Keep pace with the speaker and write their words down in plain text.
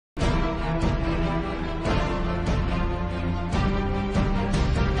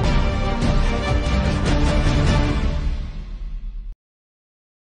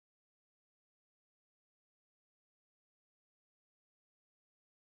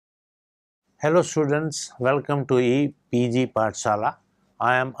Hello students, welcome to EPG Pathshala.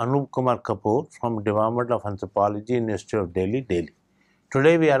 I am Anup Kumar Kapoor from Department of Anthropology, University of Delhi, Delhi.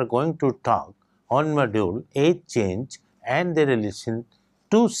 Today we are going to talk on module age change and the relation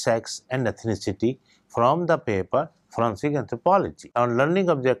to sex and ethnicity from the paper Forensic Anthropology. Our learning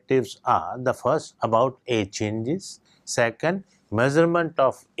objectives are: the first, about age changes; second, measurement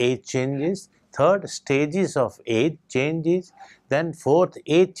of age changes; third, stages of age changes; then fourth,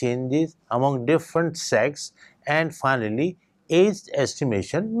 age changes among different sex; and finally, age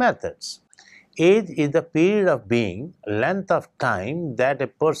estimation methods. Age is the period of being, length of time that a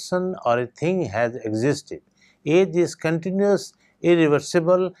person or a thing has existed. Age is continuous,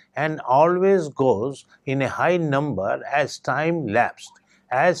 irreversible, and always goes in a high number as time lapsed.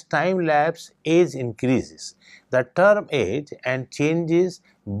 As time lapses, age increases. The term age and changes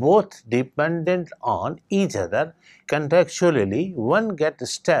both dependent on each other. Contextually, one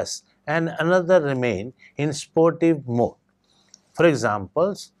gets stressed and another remain in sportive mode. For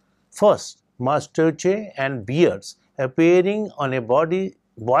examples, first, moustache and beards appearing on a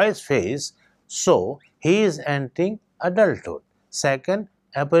boy's face, so he is entering adulthood. Second,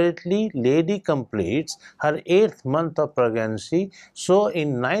 apparently lady completes her 8th month of pregnancy, so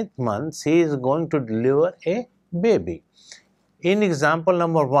in 9th month she is going to deliver a baby. In example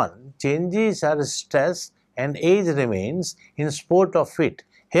number 1, changes are stressed and age remains in sport of fit.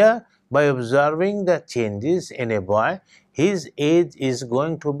 Here, by observing the changes in a boy, his age is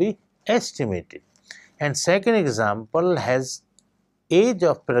going to be estimated. And second example has age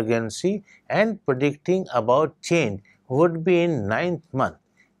of pregnancy and predicting about change would be in 9th month.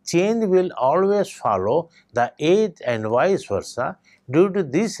 Change will always follow the age and vice versa. Due to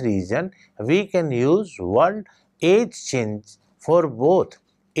this reason, we can use word age change for both.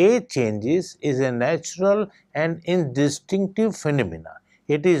 Age changes is a natural and indistinctive phenomena.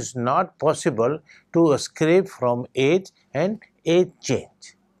 It is not possible to escape from age and age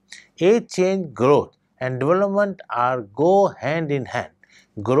change. Age change, growth and development go hand in hand.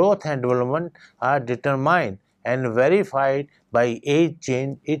 Growth and development are determined and verified by age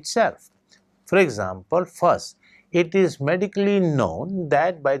change itself. For example, first, it is medically known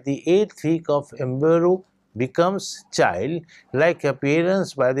that by the 8th week of embryo becomes child-like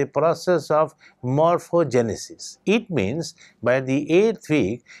appearance by the process of morphogenesis. It means by the 8th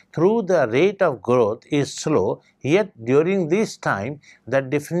week, though the rate of growth is slow, yet during this time the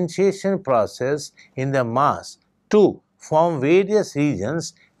differentiation process in the mass to form various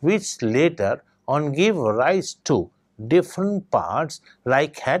regions which later on give rise to different parts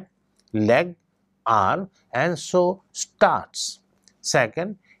like head, leg, arm, and so starts.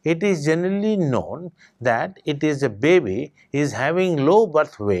 Second, it is generally known that it is a baby is having low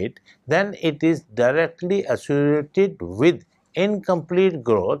birth weight, then it is directly associated with incomplete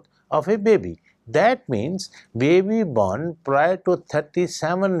growth of a baby. That means baby born prior to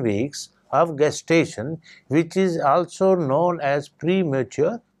 37 weeks of gestation, which is also known as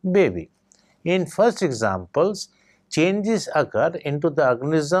premature baby. In first examples, changes occur into the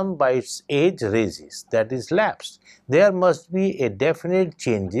organism by its age raises, that is lapsed. There must be a definite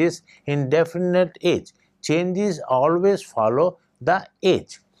changes in definite age. Changes always follow the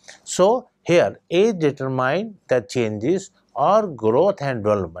age. So here age determine the changes or growth and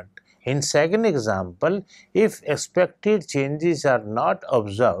development. In second example, if expected changes are not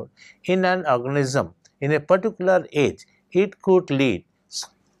observed in an organism in a particular age, it could lead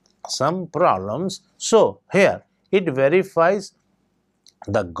some problems. So here it verifies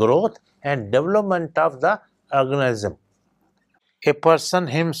the growth and development of the organism. A person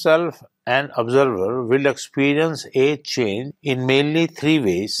himself and observer will experience age change in mainly 3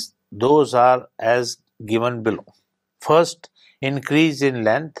 ways. Those are as given below. First, increase in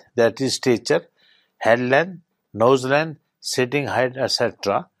length, that is stature, head length, nose length, sitting height,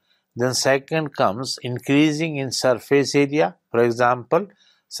 etc. Then second comes increasing in surface area, for example,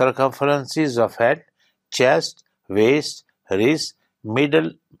 circumferences of head, chest, waist, wrist,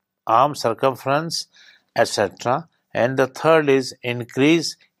 middle arm circumference, etc. And the third is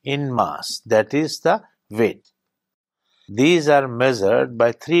increase in mass, that is the weight. These are measured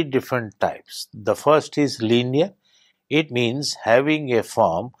by 3 different types. The first is linear. It means having a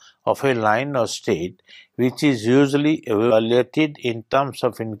form of a line or straight, which is usually evaluated in terms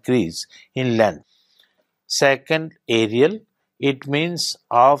of increase in length. Second, areal. It means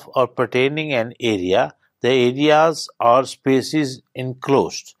of or pertaining an area, the areas or spaces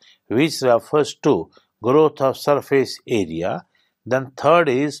enclosed, which refers to growth of surface area. Then third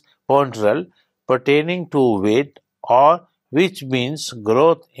is ponderal, pertaining to weight or which means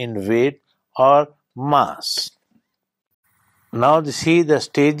growth in weight or mass. Now see the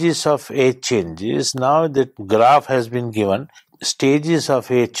stages of age changes. Now the graph has been given. Stages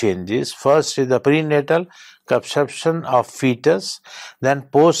of age changes. First is the prenatal conception of fetus, then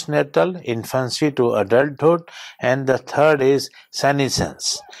postnatal infancy to adulthood, and the third is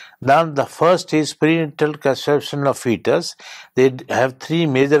senescence. Now the first is prenatal conception of fetus. They have three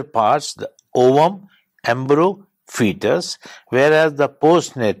major parts: the ovum, embryo, fetus, whereas the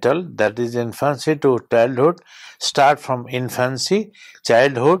postnatal, that is infancy to childhood, start from infancy,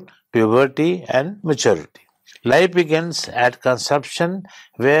 childhood, puberty, and maturity. Life begins at conception,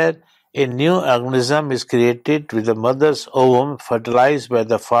 where a new organism is created with the mother's ovum fertilized by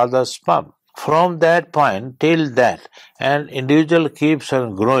the father's sperm. From that point till that, an individual keeps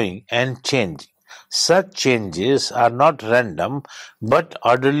on growing and changing. Such changes are not random but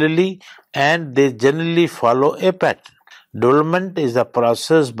orderly, and they generally follow a pattern. Development is the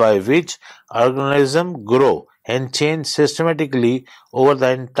process by which organisms grow and change systematically over the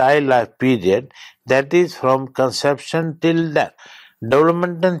entire life period, that is, from conception till death.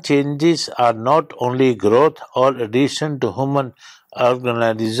 Developmental changes are not only growth or addition to human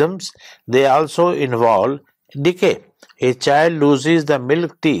organisms, they also involve decay. A child loses the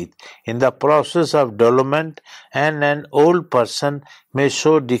milk teeth in the process of development, and an old person may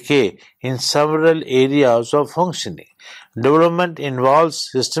show decay in several areas of functioning. Development involves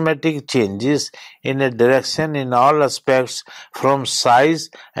systematic changes in a direction in all aspects, from size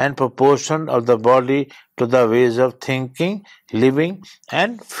and proportion of the body to the ways of thinking, living,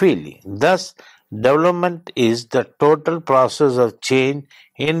 and feeling. Thus, development is the total process of change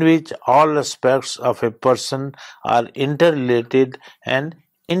in which all aspects of a person are interrelated and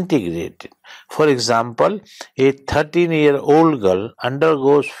integrated. For example, a 13-year-old girl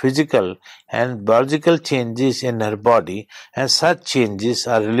undergoes physical and biological changes in her body, and such changes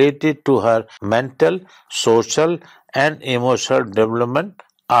are related to her mental, social, and emotional development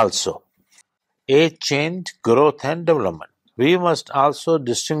also. Age change, growth, and development. We must also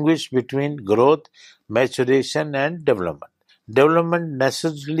distinguish between growth, maturation, and development. Development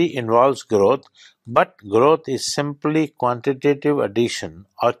necessarily involves growth, but growth is simply quantitative addition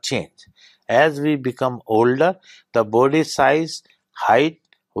or change. As we become older, the body size, height,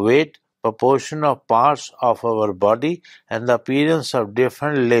 weight, proportion of parts of our body, and the appearance of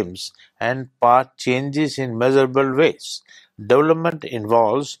different limbs and parts changes in measurable ways. Development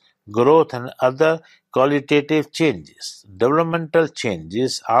involves growth and other qualitative changes. Developmental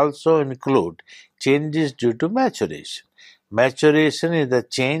changes also include changes due to maturation. Maturation is the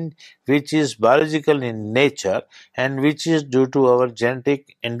change which is biological in nature and which is due to our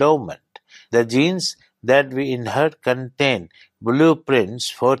genetic endowment. The genes that we inherit contain blueprints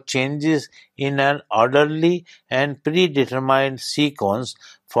for changes in an orderly and predetermined sequence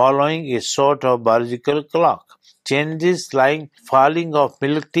following a sort of biological clock. Changes like falling of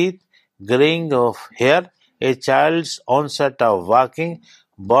milk teeth, graying of hair, a child's onset of walking,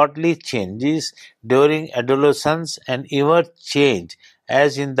 bodily changes during adolescence, and even change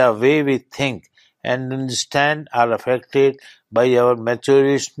as in the way we think and understand are affected by our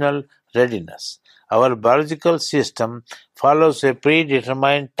maturational readiness. Our biological system follows a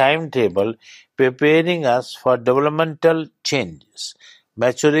predetermined timetable preparing us for developmental changes.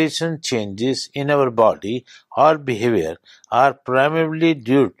 Maturation changes in our body or behavior are primarily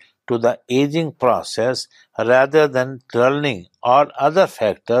due to the aging process rather than learning or other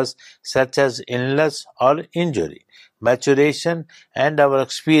factors such as illness or injury. Maturation and our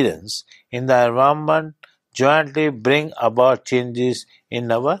experience in the environment jointly bring about changes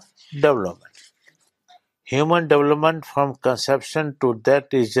in our development. Human development from conception to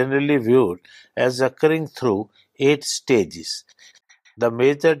death is generally viewed as occurring through 8 stages. The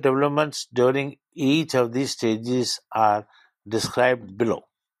major developments during each of these stages are described below.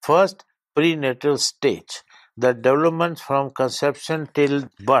 First, prenatal stage. The developments from conception till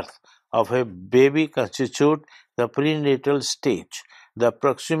birth of a baby constitute the prenatal stage. The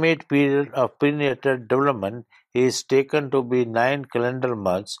approximate period of prenatal development is taken to be 9 calendar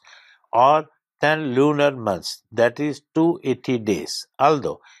months or 10 lunar months, that is 280 days.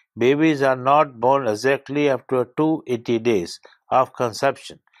 Although babies are not born exactly after 280 days of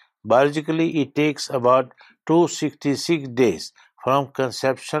conception, biologically it takes about 266 days from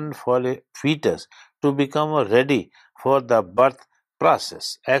conception for a fetus to become ready for the birth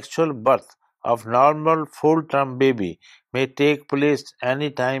process. Actual birth of normal full-term baby may take place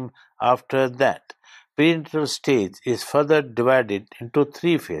any time after that. Prenatal stage is further divided into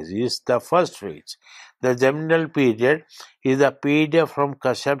three phases. The first phase, the germinal period, is the period from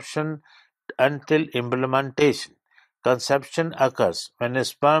conception until implementation. Conception occurs when a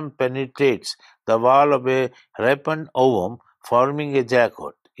sperm penetrates the wall of a ripened ovum, forming a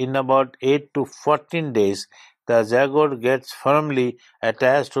zygote. In about 8 to 14 days, the zygote gets firmly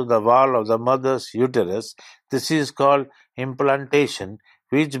attached to the wall of the mother's uterus. This is called implantation,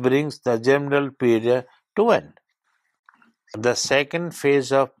 which brings the germinal period to end. The second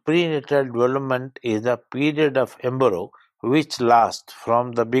phase of prenatal development is the period of embryo, which lasts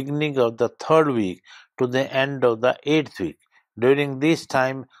from the beginning of the third week to the end of the eighth week. During this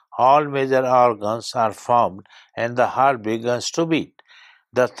time, all major organs are formed and the heart begins to beat.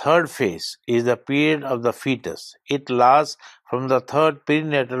 The third phase is the period of the fetus. It lasts from the third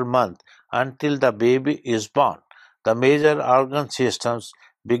prenatal month until the baby is born. The major organ systems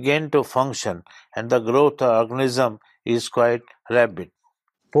begin to function and the growth of the organism is quite rapid.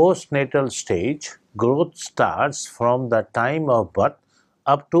 Postnatal stage growth starts from the time of birth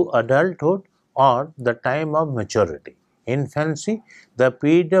up to adulthood or the time of maturity. Infancy, the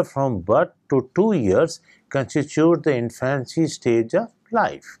period from birth to 2 years, constitutes the infancy stage of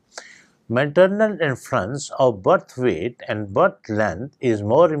life. Maternal influence of birth weight and birth length is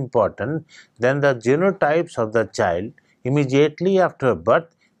more important than the genotypes of the child. Immediately after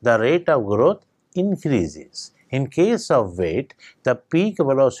birth, the rate of growth increases. In case of weight, the peak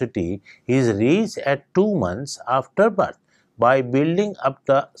velocity is reached at 2 months after birth by building up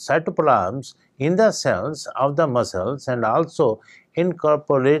the cytoplasms in the cells of the muscles and also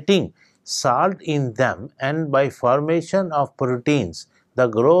incorporating salt in them, and by formation of proteins. The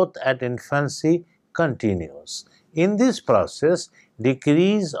growth at infancy continues. In this process,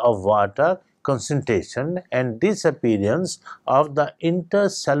 decrease of water concentration and disappearance of the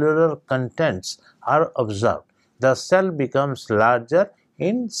intercellular contents are observed. The cell becomes larger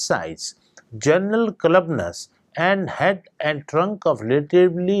in size. General clubness and head and trunk of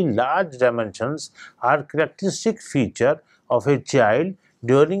relatively large dimensions are characteristic features of a child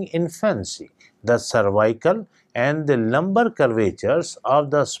during infancy. The cervical and the lumbar curvatures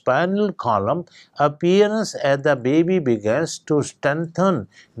of the spinal column appearance as the baby begins to strengthen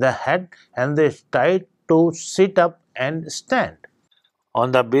the head and the tight to sit up and stand.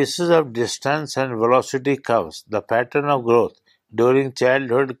 On the basis of distance and velocity curves, the pattern of growth during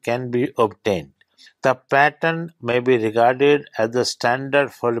childhood can be obtained. The pattern may be regarded as the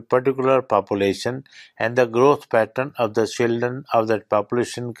standard for a particular population, and the growth pattern of the children of that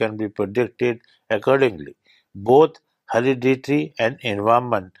population can be predicted accordingly. Both heredity and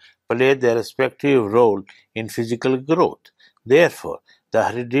environment play their respective role in physical growth. Therefore, the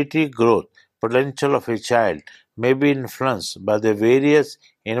hereditary growth potential of a child may be influenced by the various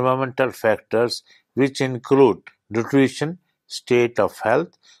environmental factors, which include nutrition, state of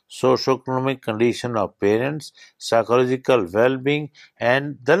health, socio-economic condition of parents, psychological well-being,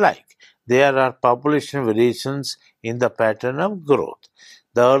 and the like. There are population variations in the pattern of growth.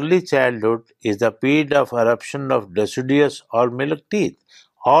 The early childhood is the period of eruption of deciduous or milk teeth.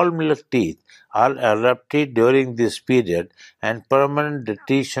 All milk teeth are erupted during this period, and permanent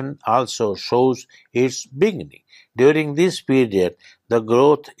dentition also shows its beginning. During this period, the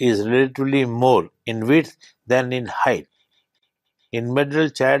growth is relatively more in width than in height. In middle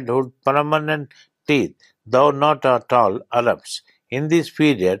childhood, permanent teeth, though not at all, erupts. In this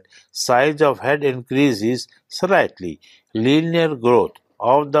period, size of head increases slightly. Linear growth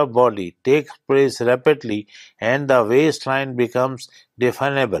of the body takes place rapidly and the waistline becomes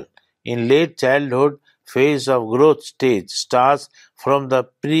definable. In late childhood, phase of growth stage starts from the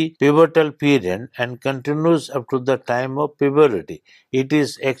pre-pubertal period and continues up to the time of puberty. It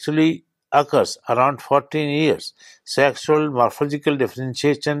is actually occurs around 14 years. Sexual morphological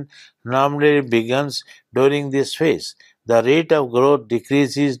differentiation normally begins during this phase. The rate of growth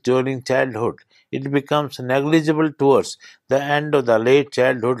decreases during childhood. It becomes negligible towards the end of the late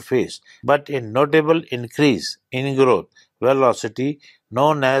childhood phase, but a notable increase in growth velocity,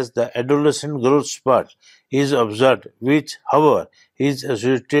 known as the adolescent growth spurt, is observed, which, however, is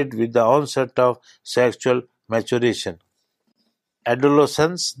associated with the onset of sexual maturation.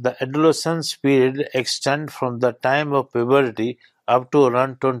 Adolescence: the adolescence period extends from the time of puberty up to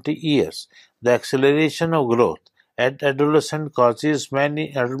around 20 years. The acceleration of growth at adolescence causes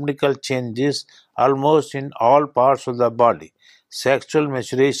many anatomical changes almost in all parts of the body. Sexual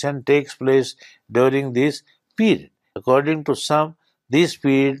maturation takes place during this period. According to some, this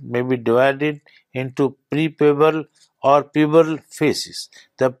period may be divided into prepubertal or pubertal phases.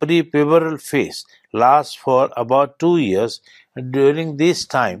 The prepubertal phase lasts for about 2 years. During this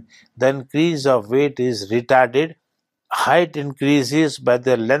time, the increase of weight is retarded. Height increases by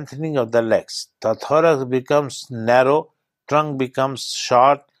the lengthening of the legs. The thorax becomes narrow, trunk becomes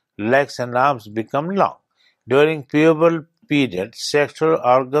short, legs and arms become long. During pubertal period, sexual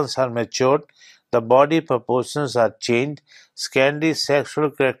organs are matured. the body proportions are changed, secondary sexual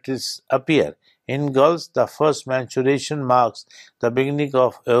characteristics appear. In girls, the first menstruation marks the beginning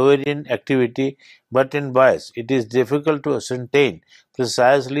of ovarian activity, but in boys, it is difficult to ascertain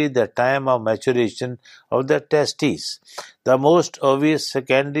precisely the time of maturation of the testes. The most obvious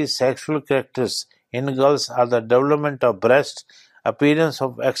secondary sexual characteristics in girls are the development of breasts, appearance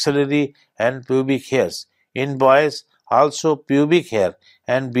of axillary and pubic hairs. In boys, also pubic hair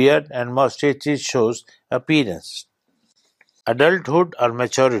and beard and mustache shows appearance. Adulthood or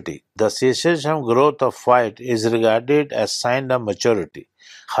maturity. The cessation of growth of height is regarded as sign of maturity.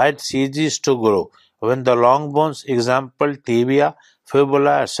 Height ceases to grow when the long bones, example tibia,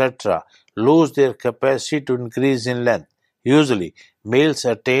 fibula, etc., lose their capacity to increase in length. Usually, males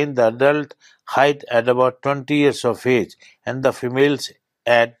attain the adult height at about 20 years of age and the females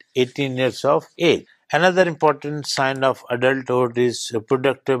at 18 years of age. Another important sign of adulthood is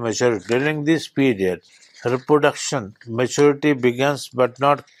reproductive maturity. During this period, reproduction maturity begins but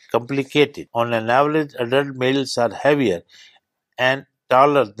not complicated. On an average, adult males are heavier and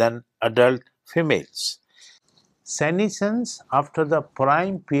taller than adult females. Senescence. After the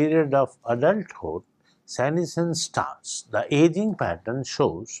prime period of adulthood, senescence starts. The aging pattern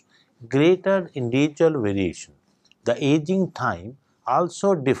shows greater individual variation. The aging time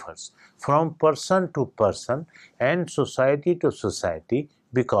also differs from person to person and society to society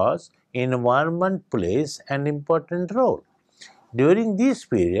because environment plays an important role. During this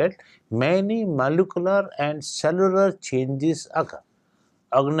period, many molecular and cellular changes occur.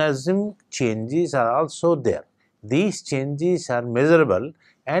 Organism changes are also there. These changes are measurable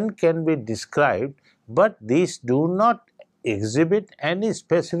and can be described, but these do not exhibit any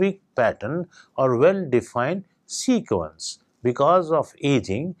specific pattern or well-defined sequence. Because of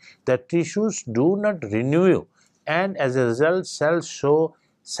aging, the tissues do not renew, and as a result, cells show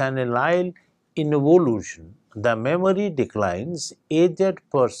senile involution. The memory declines. Aged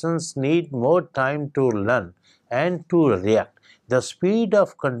persons need more time to learn and to react. The speed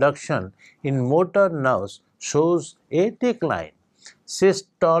of conduction in motor nerves shows a decline.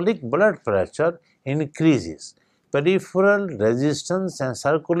 Systolic blood pressure increases. Peripheral resistance and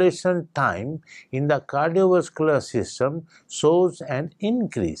circulation time in the cardiovascular system shows an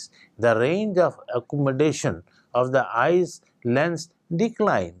increase. The range of accommodation of the eye's lens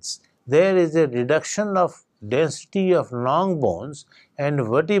declines. There is a reduction of density of long bones and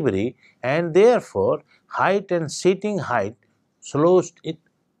vertebrae, and therefore height and sitting height slows, it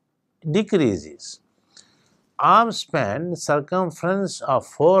decreases. Arm span, circumference of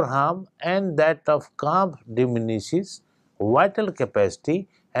forearm and that of calf diminishes, vital capacity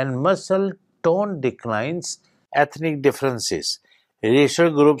and muscle tone declines. Ethnic differences.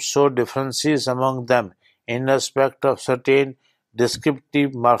 Racial groups show differences among them in respect of certain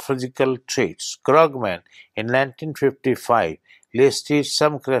descriptive morphological traits. Krugman in 1955 listed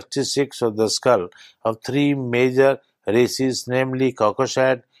some characteristics of the skull of three major races, namely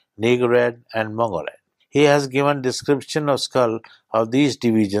Caucasian, Negroid, and Mongoloid. He has given description of skull of these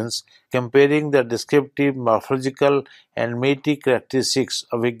divisions, comparing the descriptive, morphological, and meaty characteristics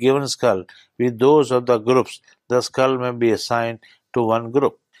of a given skull with those of the groups. The skull may be assigned to one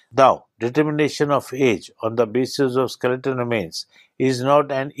group. Thou, determination of age on the basis of skeletal remains is not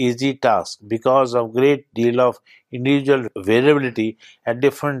an easy task because of great deal of individual variability at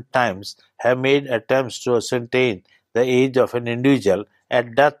different times have made attempts to ascertain the age of an individual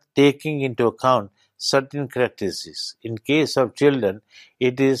at death taking into account certain characteristics. In case of children,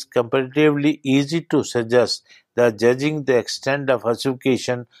 it is comparatively easy to suggest that judging the extent of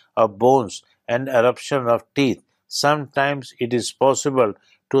ossification of bones and eruption of teeth, sometimes it is possible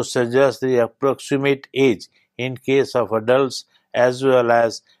to suggest the approximate age. In case of adults as well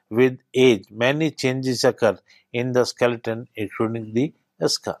as with age, many changes occur in the skeleton, including the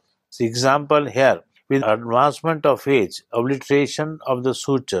skull. Example here. With advancement of age, obliteration of the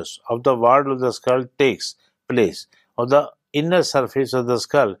sutures of the wall of the skull takes place. On the inner surface of the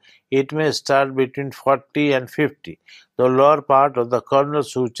skull, it may start between 40 and 50. The lower part of the corner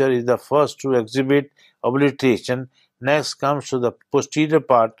suture is the first to exhibit obliteration. Next comes to the posterior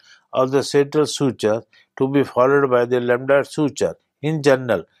part of the central suture, to be followed by the lambda suture. In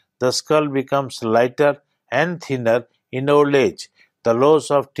general, the skull becomes lighter and thinner in old age. The loss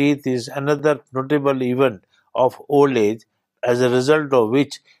of teeth is another notable event of old age, as a result of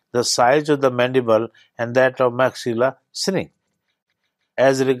which the size of the mandible and that of maxilla shrink.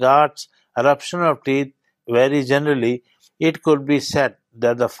 As regards eruption of teeth, very generally, it could be said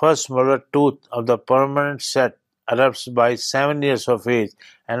that the first molar tooth of the permanent set erupts by 7 years of age,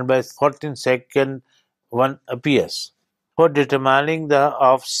 and by 14 second one appears. For determining the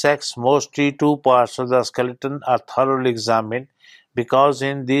of sex, mostly two parts of the skeleton are thoroughly examined because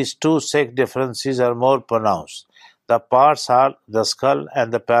in these two sex differences are more pronounced. The parts are the skull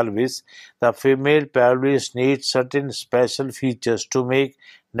and the pelvis. The female pelvis needs certain special features to make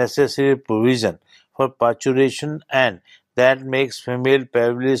necessary provision for parturition, and that makes female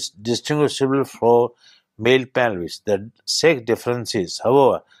pelvis distinguishable from male pelvis. The sex differences,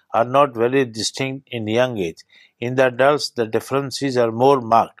 however, are not very distinct in young age. In the adults, the differences are more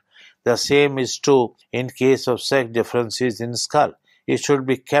marked. The same is true in case of sex differences in skull. It should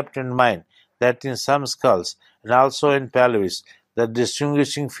be kept in mind that in some skulls and also in pelvis, the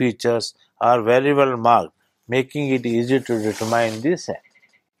distinguishing features are very well marked, making it easy to determine the sex.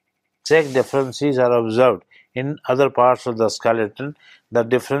 Sex differences are observed in other parts of the skeleton. The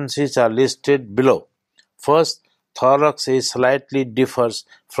differences are listed below. First, thorax is slightly differs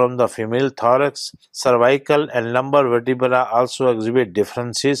from the female thorax. Cervical and lumbar vertebrae also exhibit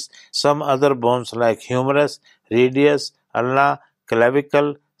differences. Some other bones like humerus, radius, ulna,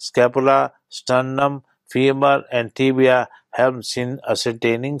 clavicle, scapula, sternum, femur, and tibia have seen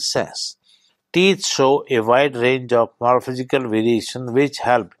ascertaining sex. Teeth show a wide range of morphological variation which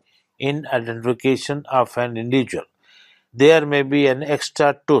help in identification of an individual. There may be an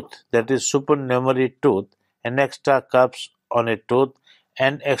extra tooth, that is supernumerary tooth, an extra cusp on a tooth,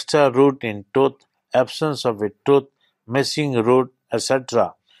 an extra root in tooth, absence of a tooth, missing root,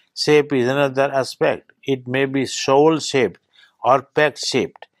 etc. Shape is another aspect. It may be shovel-shaped or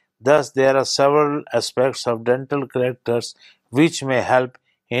peck-shaped. Thus, there are several aspects of dental characters which may help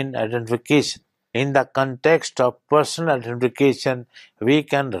in identification. In the context of personal identification, we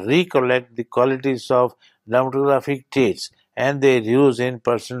can recollect the qualities of demographic traits and their use in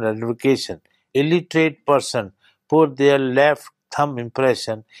personal identification. Illiterate person put their left thumb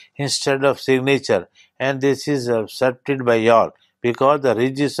impression instead of signature, and this is accepted by all because the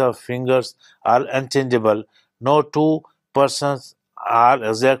ridges of fingers are unchangeable. No two persons are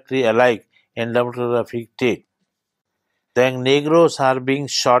exactly alike in demographic trait. The Negroes are being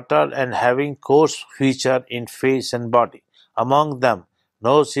shorter and having coarse feature in face and body. Among them,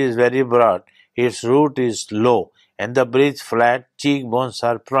 nose is very broad, its root is low, and the bridge flat, cheekbones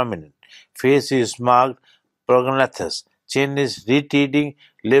are prominent. Face is marked prognathous, chin is retreating,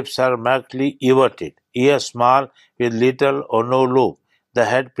 lips are markedly everted, ears small with little or no lobe, the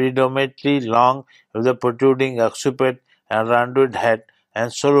head predominantly long with a protruding occiput and rounded head,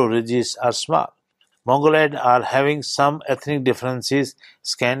 and shallow ridges are small. Mongoloid are having some ethnic differences: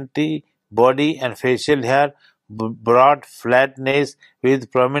 scanty body and facial hair, broad flat nose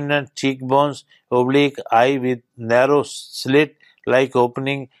with prominent cheekbones, oblique eye with narrow slit-like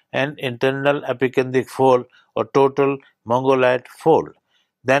opening, and internal epicanthic fold or total Mongoloid fold.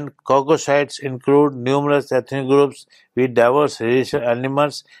 Then Caucasides include numerous ethnic groups with diverse racial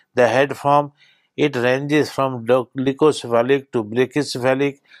elements. The head form it ranges from licocephalic to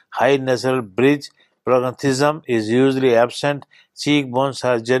brachycephalic. High nasal bridge prognathism is usually absent. Cheekbones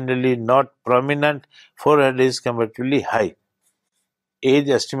are generally not prominent. Forehead is comparatively high. Age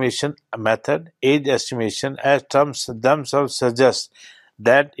estimation method. Age estimation, as terms themselves suggest,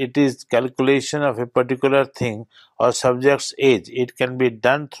 that it is calculation of a particular thing or subject's age. It can be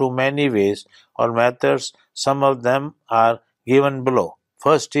done through many ways or methods. Some of them are given below.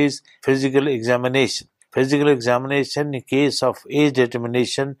 First is physical examination. Physical examination in case of age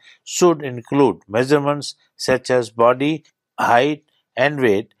determination should include measurements such as body, height and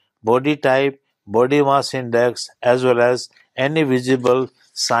weight, body type, body mass index, as well as any visible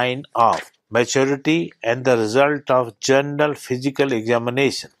sign of maturity and the result of general physical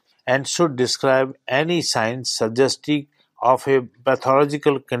examination, and should describe any signs suggestive of a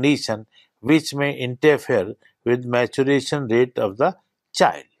pathological condition which may interfere with maturation rate of the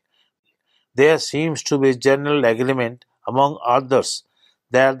child. There seems to be general agreement among authors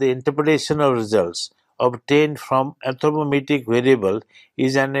that the interpretation of results obtained from anthropometric variable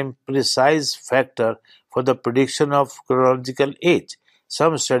is an imprecise factor for the prediction of chronological age.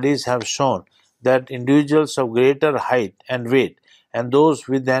 Some studies have shown that individuals of greater height and weight and those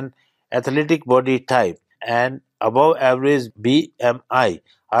with an athletic body type and above average BMI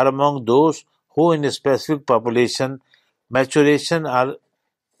are among those who in a specific population maturation are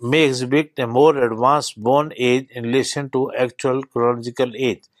may exhibit a more advanced born age in relation to actual chronological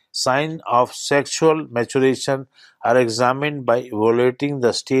age. Signs of sexual maturation are examined by evaluating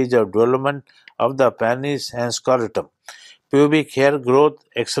the stage of development of the penis and scrotum, pubic hair growth,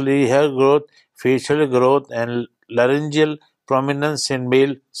 axillary hair growth, facial growth, and laryngeal prominence in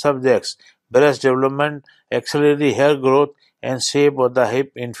male subjects, breast development, axillary hair growth, and shape of the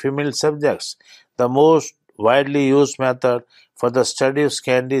hip in female subjects. The most widely used method for the study of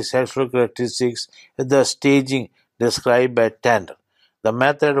secondary sexual characteristics is the staging described by Tanner. The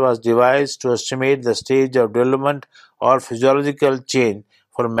method was devised to estimate the stage of development or physiological change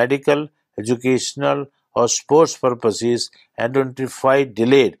for medical, educational, or sports purposes and to identify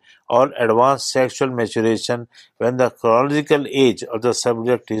delayed or advanced sexual maturation when the chronological age of the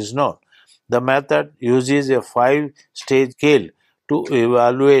subject is known. The method uses a five-stage scale to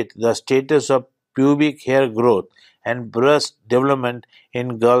evaluate the status of pubic hair growth and breast development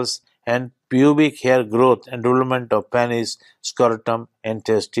in girls and pubic hair growth and development of penis, scrotum, and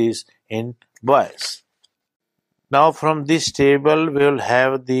testes in boys. Now from this table we will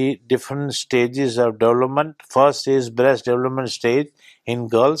have the different stages of development. First is breast development stage in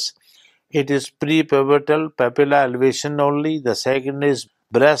girls. It is pre-pubertal papilla elevation only. The second is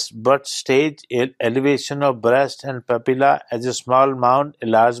breast butt stage, elevation of breast and papilla as a small mound,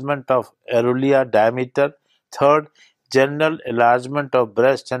 enlargement of areola diameter. Third, general enlargement of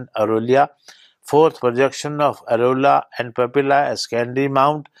breast and areola. Fourth, projection of areola and papilla as secondary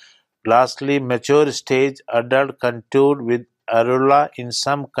mound. Lastly, mature stage, adult contour with areola in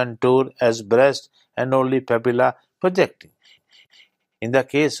some contour as breast and only papilla projecting. In the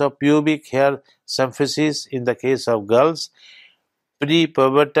case of pubic hair symphysis, in the case of girls,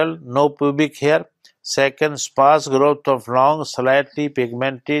 pre-pubertal, no pubic hair. Second, sparse growth of long, slightly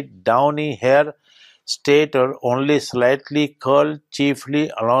pigmented, downy hair, straight or only slightly curled,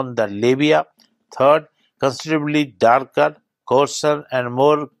 chiefly along the labia. Third, considerably darker, coarser, and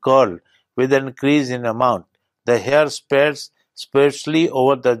more curled, with an increase in amount. The hair spreads sparsely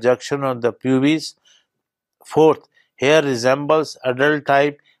over the junction of the pubis. Fourth, hair resembles adult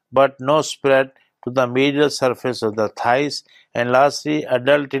type but no spread to the medial surface of the thighs. And lastly,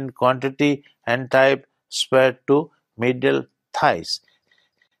 adult in quantity and type spread to medial thighs.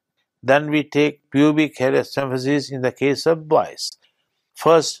 Then we take pubic hair symphysis in the case of boys.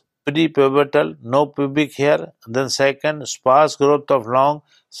 First, pre-pubertal, no pubic hair. Then second, sparse growth of long,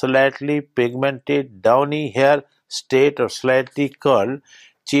 slightly pigmented, downy hair, straight or slightly curled,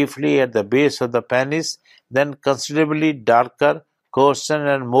 chiefly at the base of the penis. Then considerably darker, coarser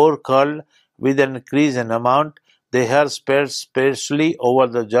and more curled, with an increase in amount. The hair spreads sparsely over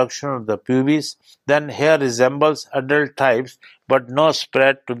the junction of the pubis. Then hair resembles adult types but no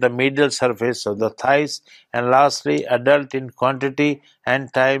spread to the medial surface of the thighs. And lastly, adult in quantity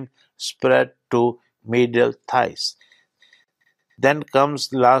and time spread to medial thighs. Then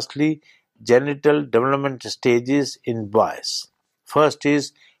comes lastly genital development stages in boys. First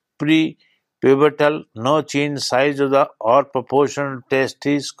is pre-pubertal, no change size of the or proportion of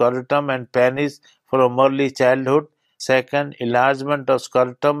testes, scrotum and penis from early childhood. Second, enlargement of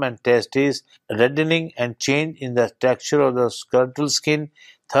scrotum and testes, reddening and change in the texture of the scrotal skin.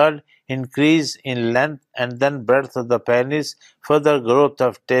 Third, increase in length and then breadth of the penis, further growth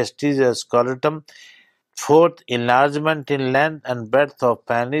of testes and scrotum. Fourth, enlargement in length and breadth of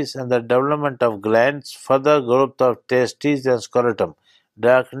penis and the development of glands, further growth of testes and scrotum,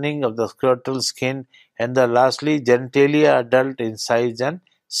 darkening of the scrotal skin, and lastly, genitalia adult in size and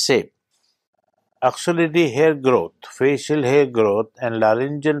shape. Axillary hair growth, facial hair growth, and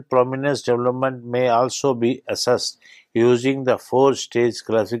laryngeal prominence development may also be assessed using the four-stage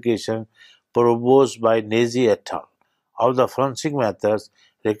classification proposed by Nazi et al. Of the forensic methods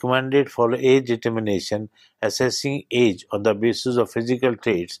recommended for age determination, assessing age on the basis of physical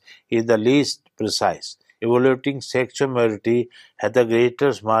traits is the least precise. Evaluating sexual maturity has the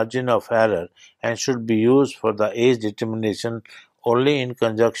greatest margin of error and should be used for the age determination only in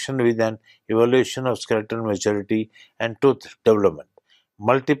conjunction with an evaluation of skeletal maturity and tooth development.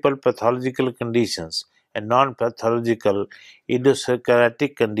 Multiple pathological conditions and non-pathological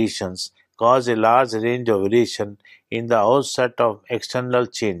idiosyncratic conditions cause a large range of variation in the onset of external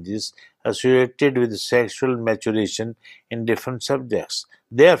changes associated with sexual maturation in different subjects.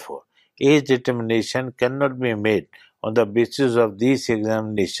 Therefore, age determination cannot be made on the basis of these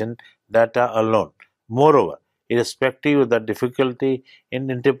examination data alone. Moreover, irrespective of the difficulty in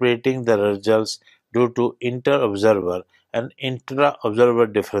interpreting the results due to inter-observer and intra-observer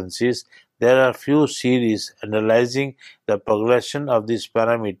differences, there are few series analyzing the progression of these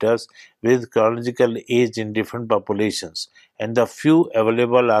parameters with chronological age in different populations, and the few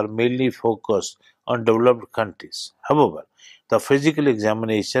available are mainly focused on developed countries. However, the physical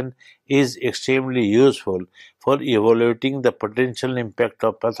examination is extremely useful for evaluating the potential impact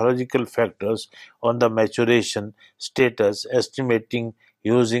of pathological factors on the maturation status, estimating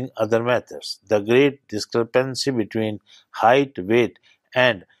using other methods. The great discrepancy between height, weight,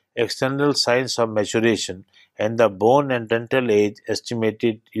 and external signs of maturation and the bone and dental age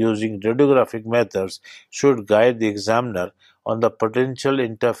estimated using radiographic methods should guide the examiner on the potential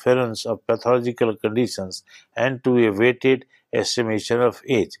interference of pathological conditions and to a weighted estimation of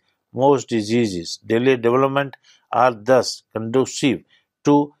age. Most diseases' delayed development are thus conducive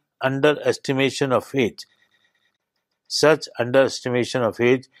to underestimation of age. Such underestimation of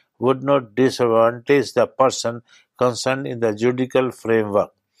age would not disadvantage the person concerned in the judicial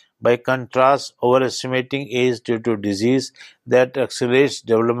framework. By contrast, overestimating age due to disease that accelerates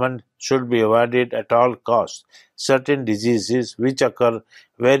development should be avoided at all costs. Certain diseases, which occur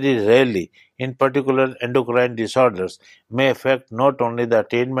very rarely, in particular endocrine disorders, may affect not only the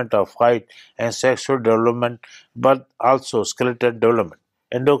attainment of height and sexual development but also skeletal development.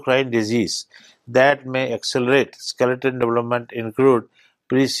 Endocrine disease that may accelerate skeletal development include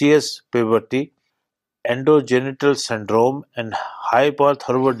precoce puberty, endogenital syndrome, and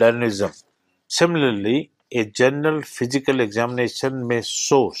hypothyroidism. Similarly, a general physical examination may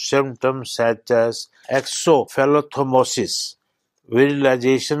show symptoms such as exophthalmosis,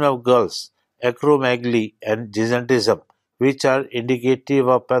 virilization of girls, acromegaly, and gigantism, which are indicative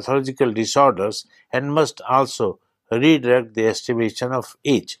of pathological disorders and must also redirect the estimation of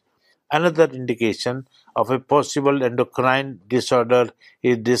age. Another indication of a possible endocrine disorder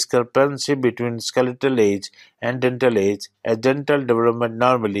is discrepancy between skeletal age and dental age, as dental development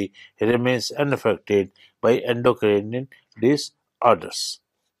normally remains unaffected by endocrine disorders.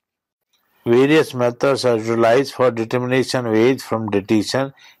 Various methods are utilized for determination of age from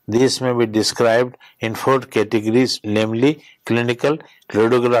dentition. These may be described in four categories, namely clinical,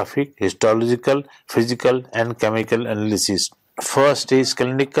 radiographic, histological, physical, and chemical analysis. First is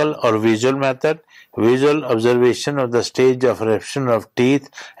clinical or visual method. Visual observation of the stage of eruption of teeth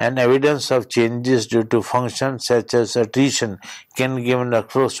and evidence of changes due to function such as attrition can give an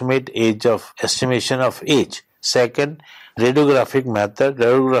approximate age of estimation of age. Second, radiographic method.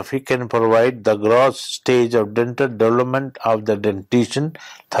 Radiography can provide the gross stage of dental development of the dentition.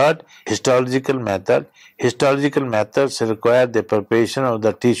 Third, histological method. Histological methods require the preparation of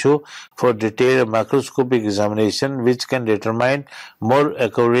the tissue for detailed microscopic examination, which can determine more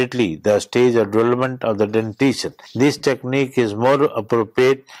accurately the stage of development of the dentition. This technique is more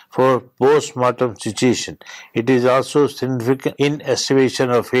appropriate for post-mortem situation. It is also significant in estimation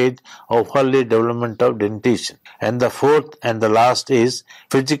of age of early development of dentition. And the fourth and the last is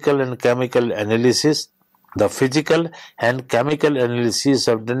physical and chemical analysis. The physical and chemical analysis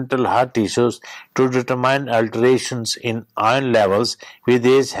of dental hard tissues to determine alterations in iron levels with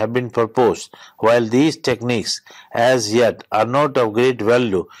age have been proposed. While these techniques as yet are not of great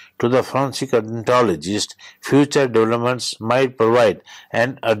value to the forensic odontologist, future developments might provide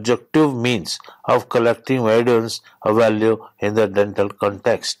an objective means of collecting evidence of value in the dental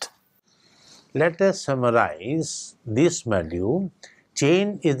context. Let us summarize this module.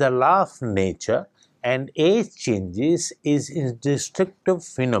 Change is the law of nature and age changes is a destructive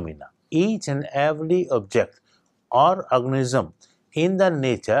phenomena. Each and every object or organism in the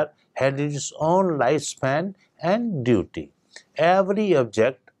nature had its own lifespan and duty. Every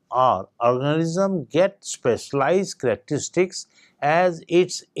object or organism gets specialized characteristics as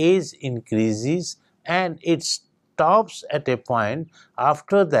its age increases and it stops at a point.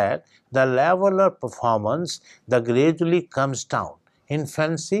 After that, the level of performance gradually comes down.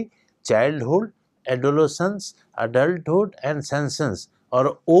 Infancy, childhood, adolescence, adulthood, and senescence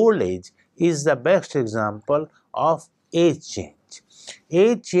or old age is the best example of age change.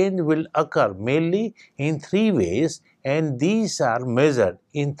 Age change will occur mainly in three ways, and these are measured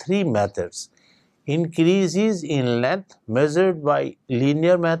in three methods. Increases in length measured by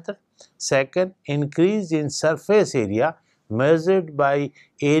linear method. Second, increase in surface area measured by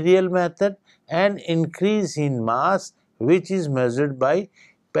aerial method, and increase in mass which is measured by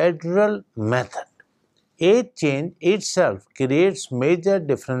pedal method. Age change itself creates major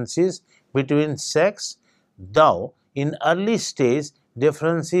differences between sex, though in early stage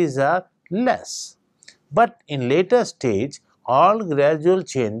differences are less. But in later stage, all gradual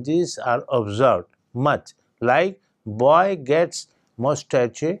changes are observed, much like boy gets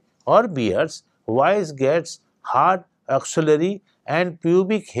mustache or beards, boys gets hard axillary and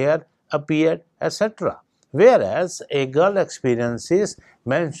pubic hair appear, etc. Whereas a girl experiences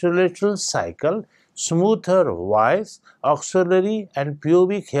menstrual cycle, smoother voice, axillary and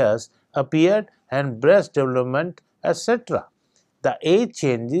pubic hairs appeared, and breast development, etc. The age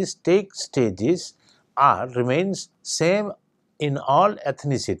changes take stages are remains same in all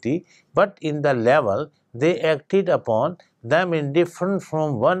ethnicity, but in the level they acted upon them in different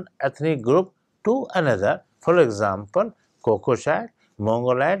from one ethnic group to another. For example, Caucasian,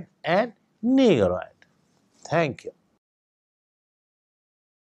 Mongoloid, and Negroid. Thank you.